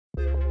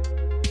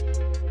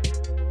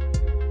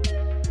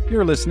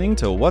You're listening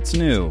to What's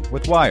New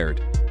with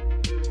Wired.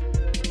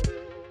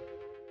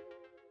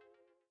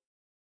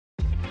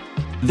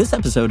 This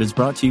episode is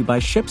brought to you by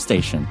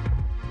ShipStation.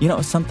 You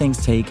know, some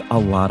things take a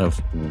lot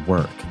of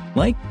work,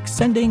 like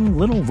sending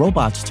little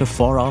robots to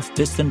far-off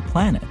distant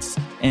planets.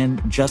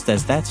 And just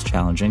as that's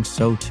challenging,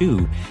 so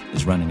too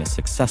is running a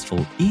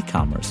successful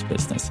e-commerce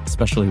business,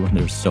 especially when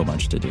there's so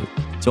much to do.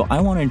 So I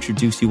want to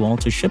introduce you all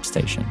to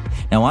ShipStation.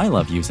 Now, I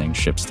love using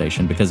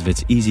ShipStation because of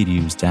its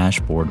easy-to-use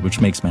dashboard,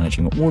 which makes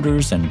managing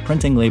orders and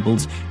printing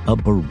labels a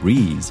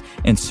breeze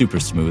and super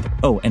smooth.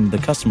 Oh, and the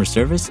customer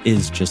service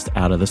is just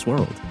out of this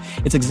world.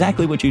 It's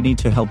exactly what you need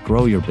to help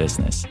grow your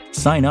business.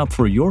 Sign up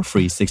for your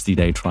free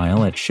 60-day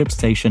trial at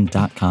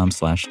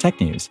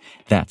shipstation.com/technews.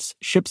 That's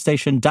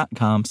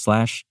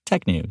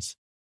shipstation.com/technews.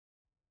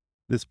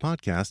 This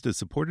podcast is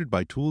supported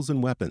by Tools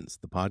and Weapons,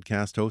 the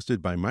podcast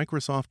hosted by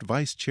Microsoft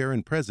Vice Chair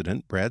and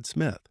President Brad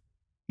Smith.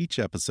 Each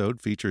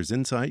episode features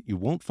insight you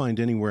won't find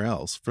anywhere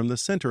else from the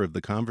center of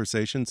the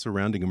conversation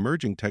surrounding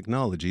emerging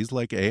technologies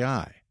like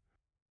AI.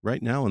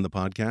 Right now on the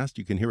podcast,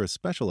 you can hear a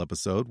special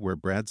episode where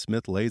Brad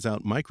Smith lays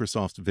out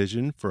Microsoft's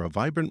vision for a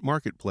vibrant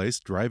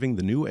marketplace driving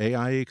the new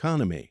AI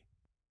economy.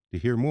 To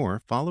hear more,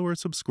 follow or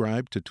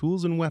subscribe to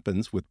Tools and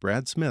Weapons with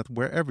Brad Smith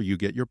wherever you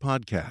get your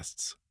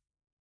podcasts.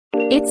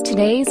 It's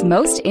today's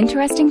most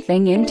interesting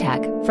thing in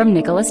tech from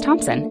Nicholas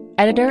Thompson,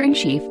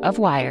 editor-in-chief of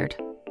Wired.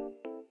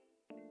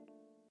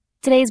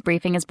 Today's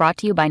briefing is brought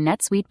to you by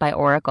NetSuite by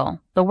Oracle,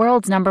 the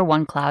world's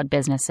 #1 cloud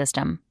business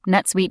system.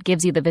 NetSuite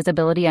gives you the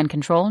visibility and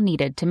control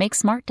needed to make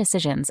smart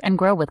decisions and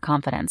grow with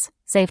confidence.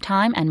 Save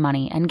time and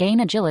money and gain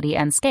agility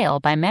and scale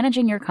by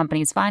managing your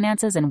company's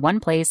finances in one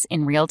place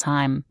in real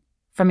time.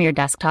 From your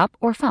desktop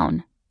or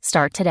phone.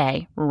 Start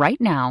today.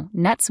 Right now,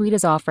 NetSuite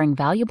is offering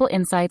valuable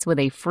insights with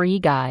a free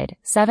guide,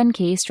 7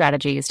 key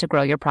strategies to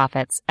grow your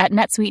profits at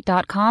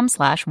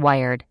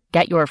netsuite.com/wired.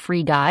 Get your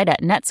free guide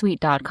at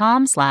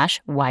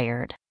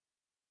netsuite.com/wired.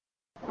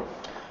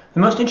 The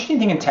most interesting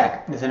thing in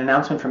tech is an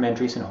announcement from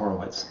Andreessen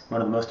Horowitz,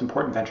 one of the most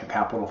important venture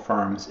capital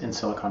firms in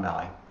Silicon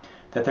Valley,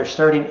 that they're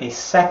starting a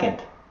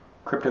second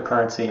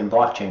cryptocurrency and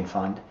blockchain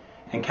fund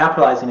and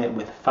capitalizing it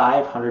with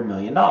 $500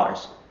 million. I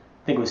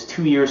think it was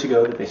 2 years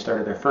ago that they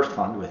started their first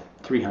fund with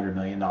 $300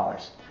 million.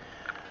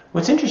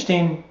 What's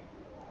interesting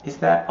is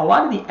that a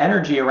lot of the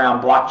energy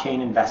around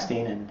blockchain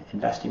investing and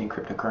investing in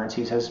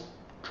cryptocurrencies has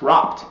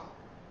dropped.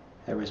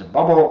 There was a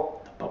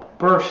bubble, the bubble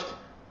burst,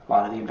 a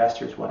lot of the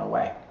investors went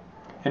away.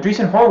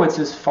 Andreessen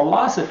Horowitz's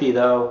philosophy,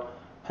 though,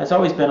 has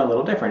always been a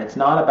little different. It's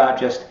not about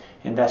just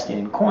investing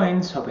in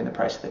coins, hoping the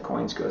price of the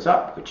coins goes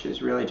up, which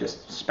is really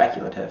just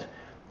speculative.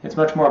 It's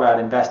much more about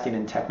investing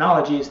in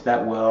technologies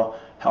that will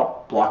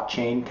help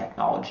blockchain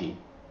technology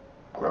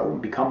grow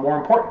and become more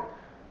important.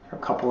 There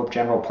are a couple of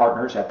general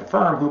partners at the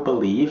firm who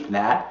believe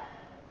that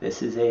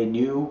this is a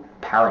new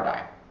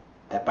paradigm,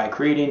 that by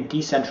creating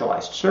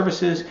decentralized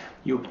services,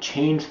 you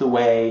change the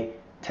way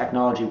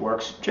technology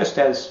works, just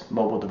as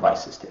mobile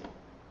devices did.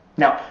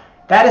 Now,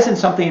 that isn't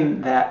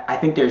something that I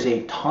think there's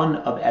a ton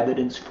of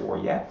evidence for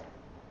yet.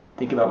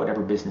 Think about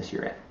whatever business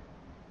you're in.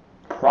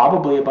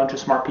 Probably a bunch of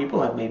smart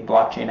people have made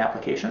blockchain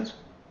applications,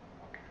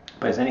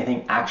 but is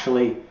anything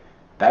actually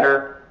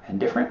better and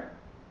different?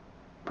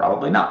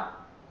 Probably not.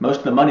 Most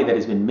of the money that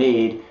has been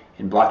made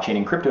in blockchain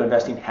and crypto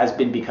investing has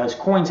been because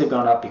coins have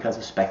gone up because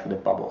of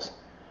speculative bubbles.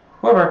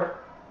 However,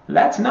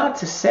 that's not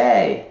to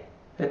say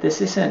that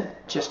this isn't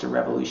just a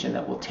revolution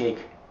that will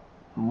take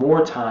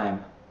more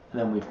time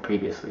than we've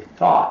previously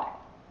thought.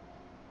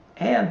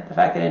 And the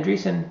fact that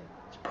Andreessen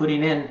is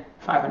putting in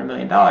 $500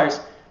 million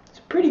is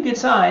a pretty good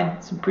sign.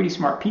 Some pretty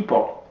smart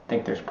people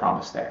think there's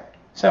promise there.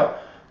 So,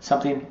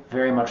 something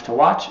very much to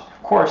watch.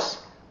 Of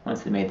course,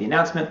 once they made the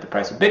announcement, the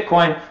price of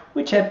Bitcoin,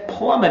 which had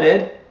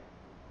plummeted,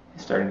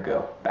 is starting to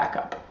go back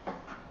up.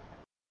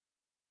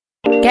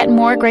 Get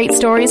more great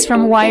stories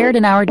from Wired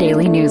in our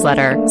daily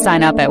newsletter.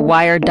 Sign up at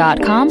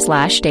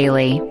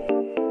wired.com/daily.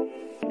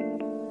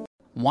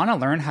 Want to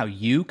learn how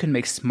you can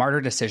make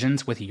smarter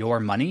decisions with your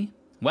money?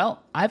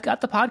 Well, I've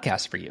got the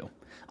podcast for you.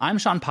 I'm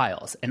Sean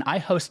Piles, and I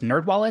host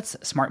NerdWallet's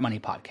Smart Money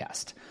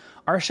Podcast.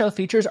 Our show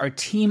features our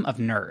team of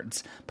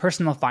nerds,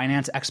 personal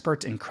finance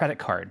experts in credit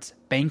cards,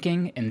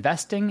 banking,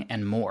 investing,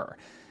 and more.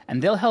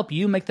 And they'll help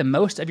you make the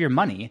most of your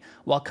money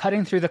while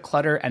cutting through the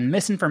clutter and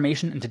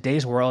misinformation in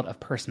today's world of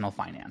personal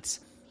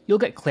finance. You'll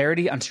get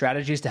clarity on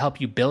strategies to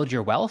help you build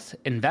your wealth,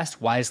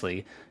 invest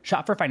wisely,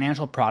 shop for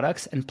financial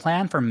products, and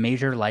plan for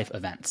major life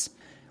events.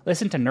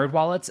 Listen to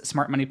NerdWallet's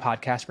Smart Money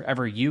Podcast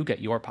wherever you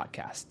get your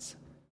podcasts.